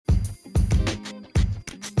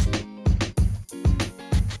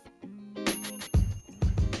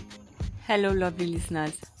Hello, lovely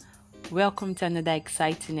listeners. Welcome to another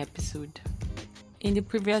exciting episode. In the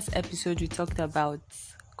previous episode, we talked about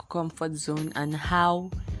comfort zone and how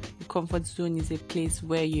the comfort zone is a place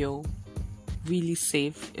where you're really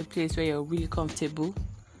safe, a place where you're really comfortable,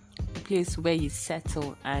 a place where you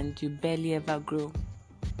settle and you barely ever grow.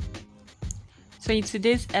 So, in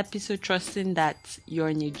today's episode, trusting that you're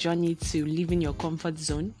on a journey to live in your comfort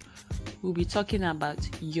zone, we'll be talking about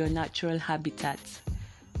your natural habitat,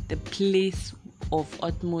 the place of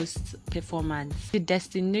utmost performance, the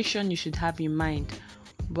destination you should have in mind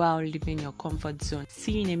while living your comfort zone.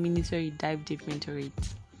 See you in a minute where you dive deep into it.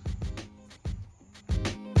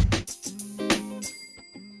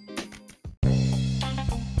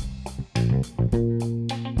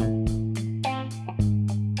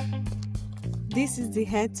 This is the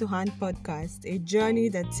Head to Hand podcast, a journey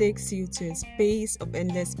that takes you to a space of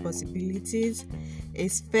endless possibilities, a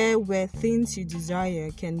sphere where things you desire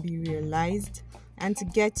can be realized, and to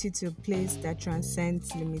get you to a place that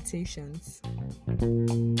transcends limitations.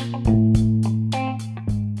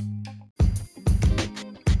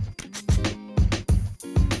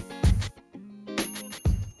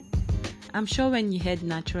 I'm sure when you heard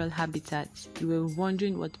natural habitat, you were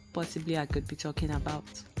wondering what possibly I could be talking about.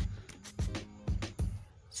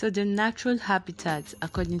 So the natural habitat,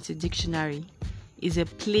 according to dictionary, is a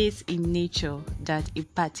place in nature that a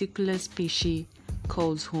particular species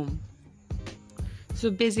calls home. So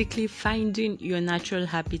basically, finding your natural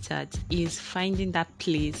habitat is finding that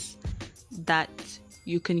place that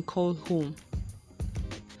you can call home.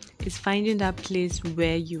 It's finding that place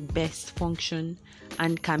where you best function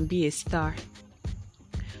and can be a star.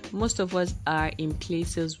 Most of us are in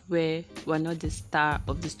places where we're not the star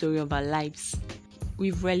of the story of our lives.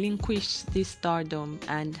 We've relinquished this stardom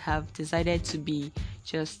and have decided to be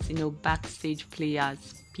just, backstage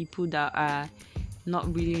players, people that are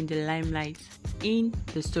not really in the limelight in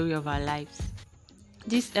the story of our lives.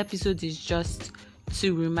 This episode is just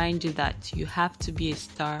to remind you that you have to be a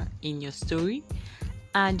star in your story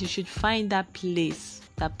and you should find that place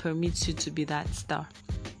that permits you to be that star.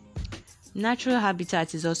 Natural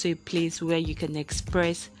habitat is also a place where you can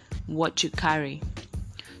express what you carry.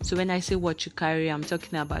 So when I say what you carry, I'm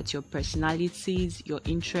talking about your personalities, your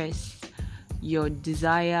interests, your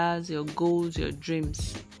desires, your goals, your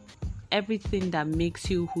dreams. Everything that makes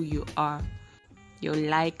you who you are. Your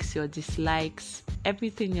likes, your dislikes,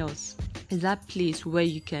 everything else is that place where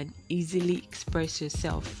you can easily express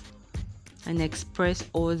yourself and express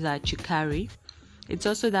all that you carry. It's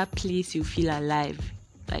also that place you feel alive.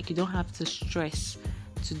 Like you don't have to stress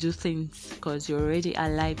to do things because you're already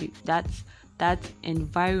alive. That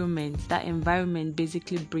environment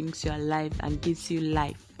basically brings you alive and gives you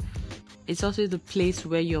life. It's also the place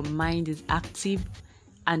where your mind is active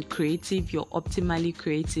and creative. You're optimally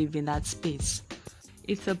creative in that space.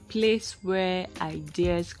 It's a place where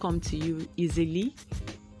ideas come to you easily.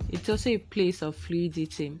 It's also a place of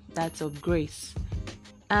fluidity, that's of grace.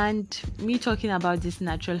 And me talking about this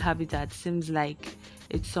natural habitat seems like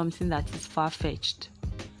it's something that is far-fetched.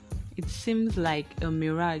 It seems like a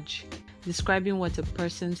mirage describing what a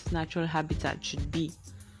person's natural habitat should be.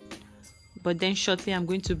 But then shortly I'm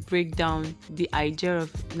going to break down the idea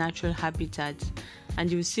of natural habitat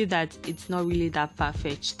and you'll see that it's not really that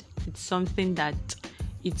far-fetched. It's something that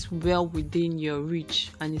it's well within your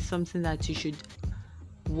reach and it's something that you should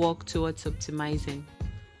work towards optimizing.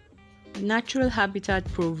 Natural habitat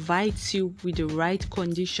provides you with the right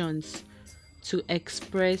conditions to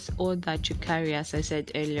express all that you carry, as I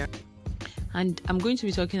said earlier. And I'm going to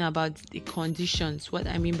be talking about the conditions, what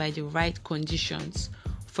I mean by the right conditions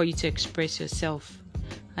for you to express yourself.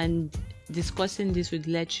 And discussing this would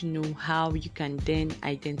let you know how you can then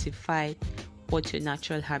identify what your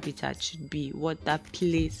natural habitat should be, what that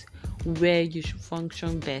place where you should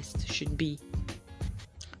function best should be.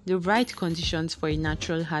 The right conditions for a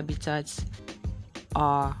natural habitat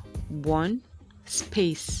are 1.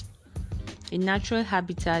 Space. A natural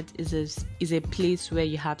habitat is a place where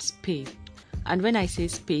you have space. And when I say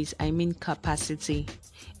space, I mean capacity.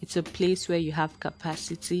 It's a place where you have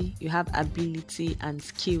capacity, you have ability and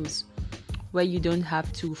skills, where you don't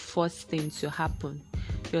have to force things to happen.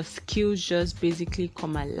 Your skills just basically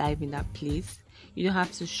come alive in that place. You don't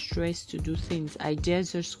have to stress to do things.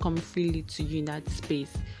 Ideas just come freely to you in that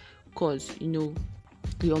space because,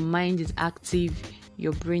 your mind is active,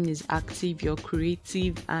 your brain is active, you're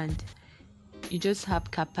creative, and you just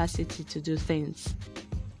have capacity to do things.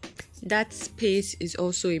 That space is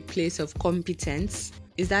also a place of competence.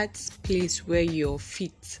 Is that place where you're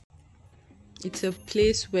fit. It's a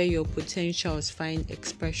place where your potentials find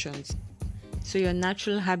expressions. So your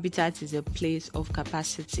natural habitat is a place of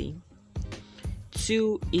capacity.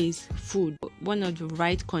 2 is food. One of the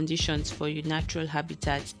right conditions for your natural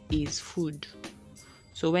habitat is food.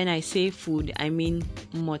 So when I say food, I mean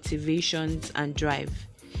motivations and drive.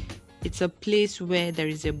 It's a place where there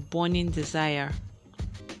is a burning desire.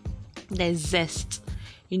 There's zest.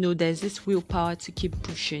 There's this willpower to keep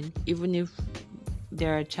pushing, even if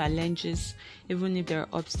there are challenges, even if there are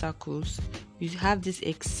obstacles. You have this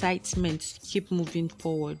excitement to keep moving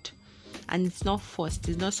forward. And it's not forced.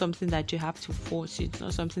 It's not something that you have to force. It's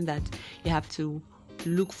not something that you have to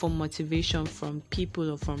look for motivation from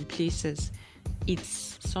people or from places.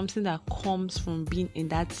 It's something that comes from being in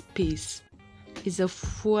that space. It's a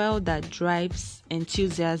fuel that drives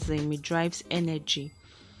enthusiasm. It drives energy,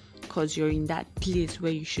 because you're in that place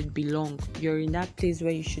where you should belong. You're in that place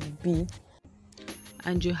where you should be,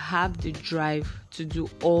 and you have the drive to do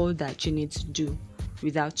all that you need to do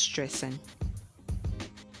without stressing.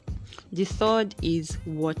 The third is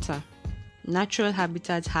water. Natural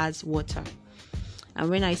habitat has water. And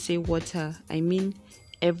when I say water, I mean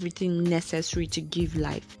everything necessary to give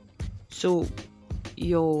life. So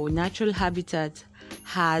your natural habitat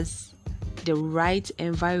has the right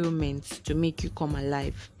environment to make you come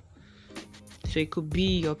alive. So it could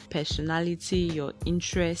be your personality, your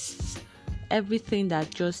interests, everything that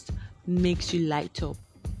just makes you light up,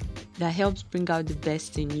 that helps bring out the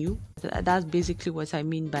best in you. That's basically what I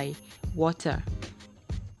mean by water.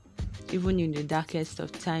 Even in the darkest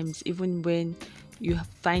of times, even when you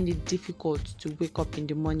find it difficult to wake up in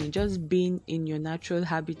the morning, just being in your natural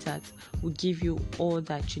habitat will give you all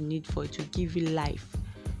that you need for it, to give you life,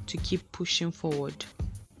 to keep pushing forward.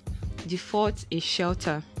 The fourth is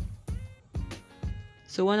shelter.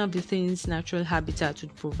 So one of the things natural habitat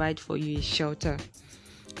would provide for you is shelter,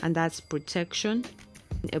 and that's protection,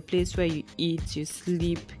 a place where you eat, you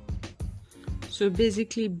sleep. So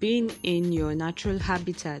basically, being in your natural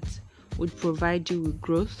habitat would provide you with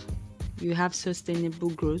growth. You have sustainable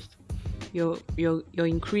growth. You're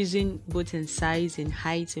increasing both in size, in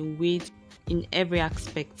height, in weight, in every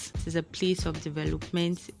aspect. It's a place of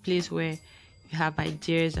development, a place where you have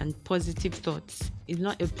ideas and positive thoughts. It's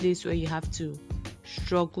not a place where you have to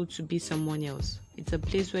struggle to be someone else. It's a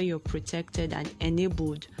place where you're protected and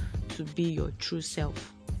enabled to be your true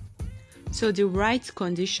self. So the right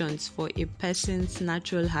conditions for a person's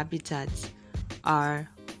natural habitat are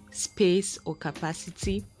space or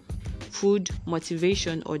capacity, food,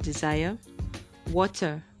 motivation or desire,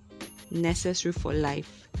 water, necessary for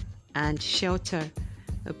life, and shelter,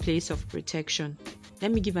 a place of protection.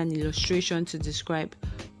 Let me give an illustration to describe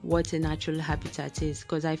what a natural habitat is,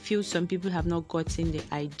 because I feel some people have not gotten the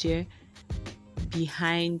idea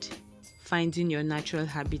behind finding your natural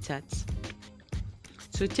habitat.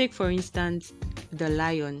 So take for instance the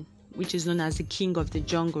lion, which is known as the king of the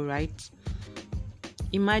jungle, right?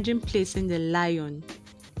 Imagine placing the lion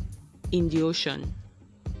in the ocean.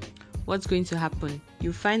 What's going to happen?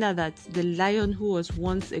 You find out that the lion, who was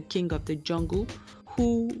once a king of the jungle,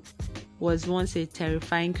 who was once a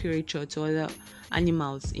terrifying creature to other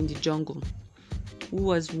animals in the jungle, who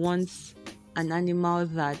was once an animal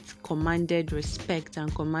that commanded respect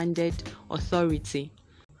and commanded authority,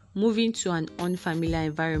 moving to an unfamiliar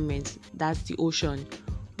environment, that's the ocean,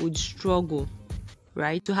 would struggle,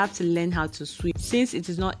 right? To have to learn how to swim. Since it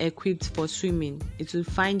is not equipped for swimming, it will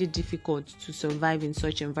find it difficult to survive in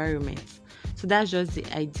such environments. So that's just the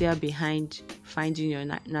idea behind finding your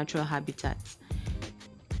natural habitat.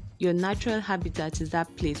 Your natural habitat is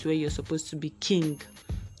that place where you're supposed to be king,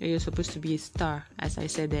 where you're supposed to be a star, as I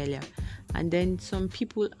said earlier. And then some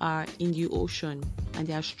people are in the ocean and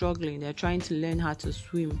they are struggling. They're trying to learn how to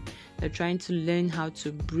swim. They're trying to learn how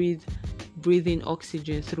to breathe in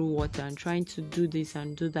oxygen through water, and trying to do this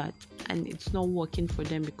and do that. And it's not working for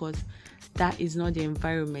them because that is not the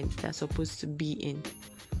environment they're supposed to be in.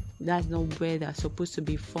 That's not where they're supposed to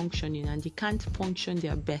be functioning, and they can't function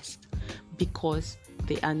their best because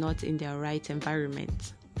they are not in their right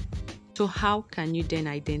environment. So how can you then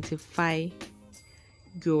identify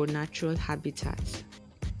your natural habitat?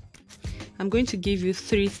 I'm going to give you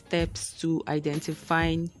 3 steps to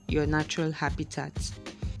identifying your natural habitat.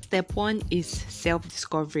 Step 1 is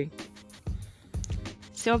self-discovery.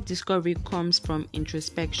 Self-discovery comes from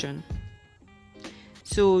introspection.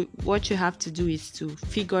 So what you have to do is to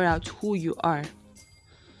figure out who you are.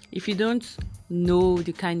 If you don't know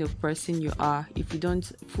the kind of person you are, if you don't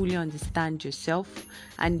fully understand yourself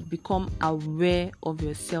and become aware of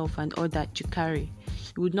yourself and all that you carry,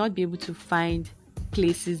 you would not be able to find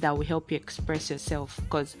places that will help you express yourself,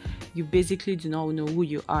 because you basically do not know who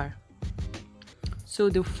you are. So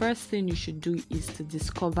the first thing you should do is to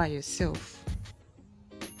discover yourself,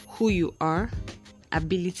 who you are,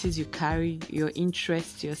 abilities you carry, your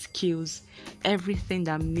interests, your skills, everything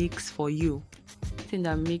that makes for you, everything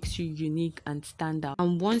that makes you unique and stand out.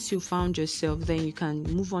 And once you found yourself, then you can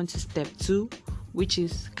move on to step 2, which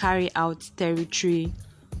is carry out territory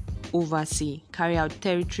oversee. Carry out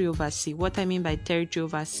territory oversee. What I mean by territory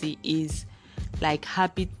oversee is like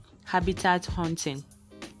habitat hunting.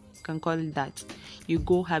 You can call it that. You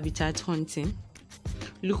go habitat hunting,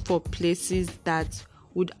 look for places that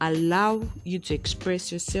would allow you to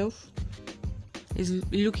express yourself. Is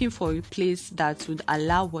looking for a place that would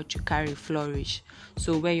allow what you carry flourish.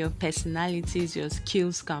 So where your personalities, your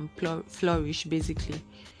skills can flourish basically.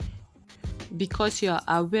 Because you are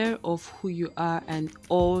aware of who you are and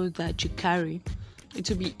all that you carry, it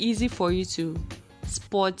will be easy for you to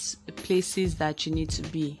spot places that you need to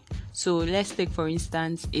be. So let's take for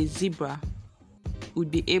instance a zebra would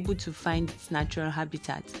be able to find its natural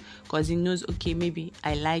habitat because it knows, okay, maybe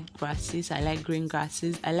I like grasses, I like green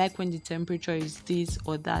grasses, I like when the temperature is this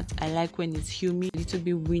or that, I like when it's humid, a little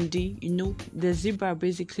bit windy. The zebra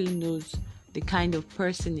basically knows the kind of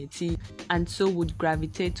person it is, and so would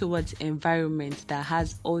gravitate towards environment that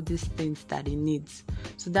has all these things that it needs.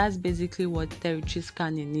 So that's basically what territory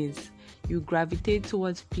scanning is. You gravitate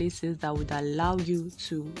towards places that would allow you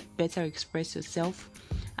to better express yourself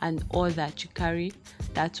and all that you carry,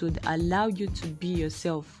 that would allow you to be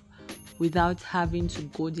yourself without having to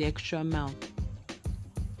go the extra mile.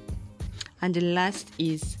 And the last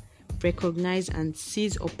is recognize and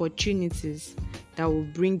seize opportunities that will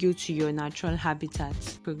bring you to your natural habitat.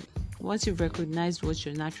 Once you've recognized what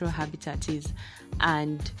your natural habitat is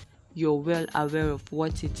and you're well aware of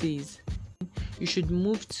what it is, you should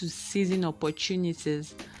move to seizing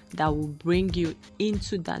opportunities that will bring you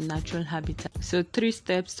into that natural habitat. So 3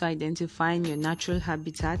 steps to identifying your natural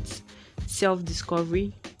habitat: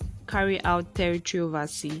 self-discovery, carry out territory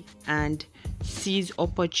oversee, and seize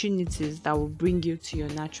opportunities that will bring you to your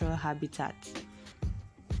natural habitat.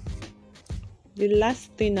 The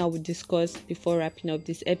last thing I will discuss before wrapping up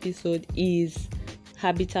this episode is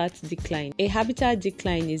habitat decline. A habitat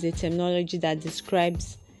decline is a terminology that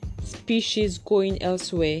describes species going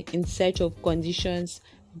elsewhere in search of conditions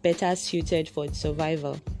better suited for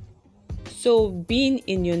survival. So being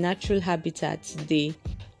in your natural habitat today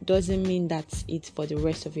doesn't mean that's it for the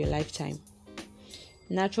rest of your lifetime.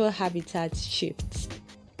 Natural habitat shifts.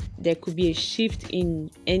 There could be a shift in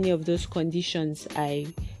any of those conditions I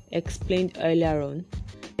explained earlier on,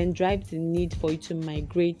 and drive the need for you to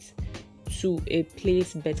migrate to a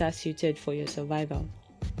place better suited for your survival.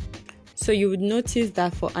 So you would notice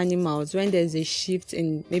that for animals, when there's a shift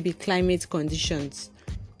in maybe climate conditions,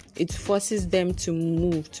 it forces them to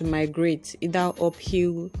move, to migrate either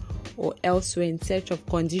uphill or elsewhere in search of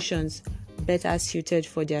conditions better suited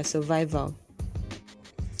for their survival.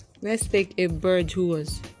 Let's take a bird who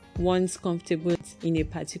was once comfortable in a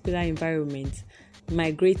particular environment,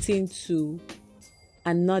 migrating to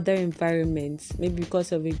another environment, maybe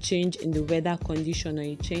because of a change in the weather condition or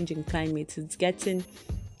a change in climate. It's getting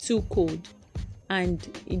too cold, and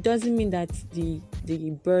it doesn't mean that the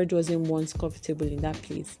bird wasn't once comfortable in that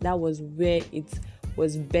place. That was where it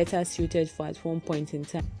was better suited for at one point in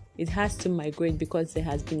time. It has to migrate because there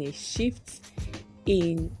has been a shift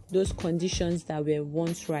in those conditions that were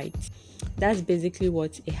once right. That's basically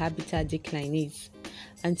what a habitat decline is.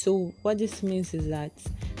 And so what this means is that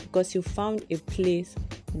because you found a place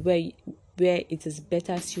where it is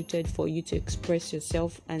better suited for you to express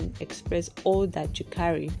yourself and express all that you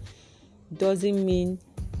carry, doesn't mean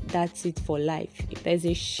that's it for life. If there's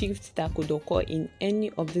a shift that could occur in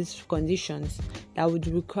any of these conditions that would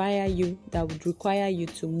require you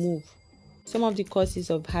to move. Some of the causes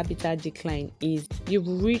of habitat decline is you've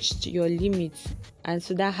reached your limits, and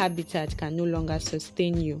so that habitat can no longer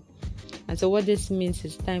sustain you. And so what this means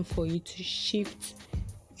is time for you to shift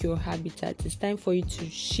your habitat. It's time for you to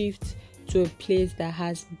shift to a place that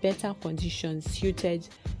has better conditions suited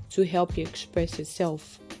to help you express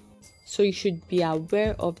yourself. So you should be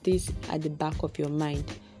aware of this at the back of your mind,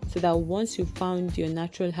 so that once you found your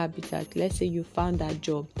natural habitat, let's say you found that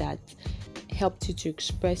job that helped you to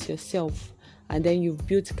express yourself, and then you've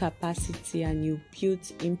built capacity and you've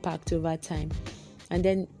built impact over time, and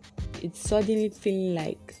then it's suddenly feeling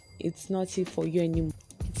like it's not it for you anymore.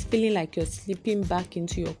 It's feeling like you're slipping back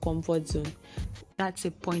into your comfort zone. That's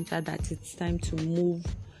a pointer that it's time to move.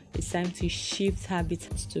 It's time to shift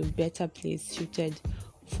habitats to a better place suited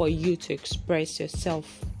for you to express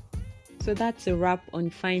yourself. So that's a wrap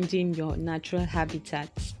on finding your natural habitat.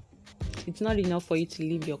 It's not enough for you to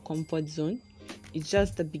leave your comfort zone. It's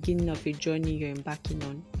just the beginning of a journey you're embarking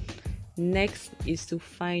on. Next is to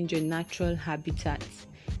find your natural habitat.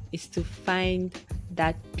 Is to find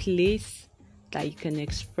that place that you can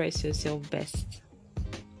express yourself best.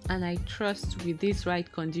 And I trust with these right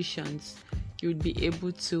conditions, you'll be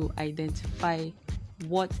able to identify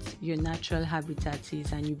what your natural habitat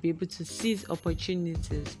is, and you'll be able to seize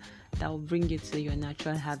opportunities that will bring you to your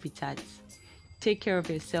natural habitat. Take care of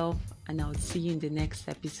yourself, and I'll see you in the next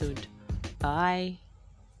episode. Bye.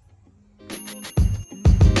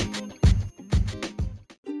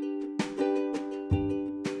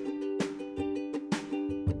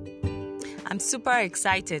 I'm super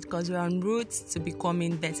excited because we're en route to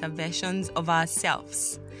becoming better versions of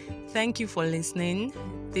ourselves. Thank you for listening.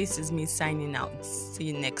 This is me signing out. See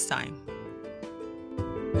you next time.